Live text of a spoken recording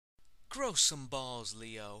Grow some balls,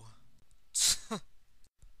 Leo.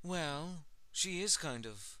 Well, she is kind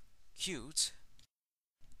of cute.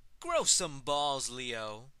 Grow some balls,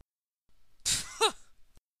 Leo.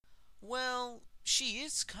 Well, she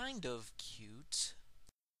is kind of cute.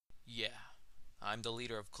 Yeah, I'm the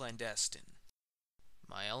leader of Clandestine.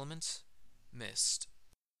 My element? Mist.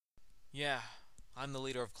 Yeah, I'm the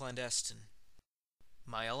leader of Clandestine.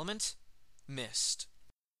 My element? Mist.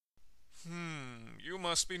 You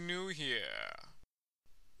must be new here.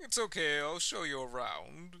 It's okay, I'll show you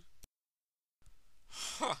around.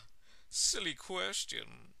 Ha! Silly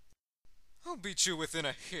question. I'll beat you within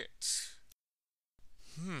a hit.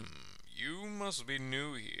 You must be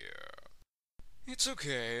new here. It's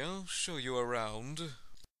okay, I'll show you around.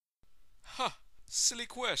 Ha! Silly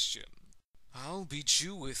question. I'll beat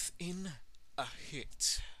you within a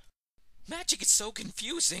hit. Magic is so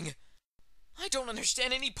confusing. I don't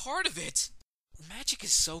understand any part of it. Magic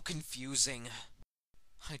is so confusing.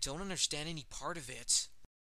 I don't understand any part of it.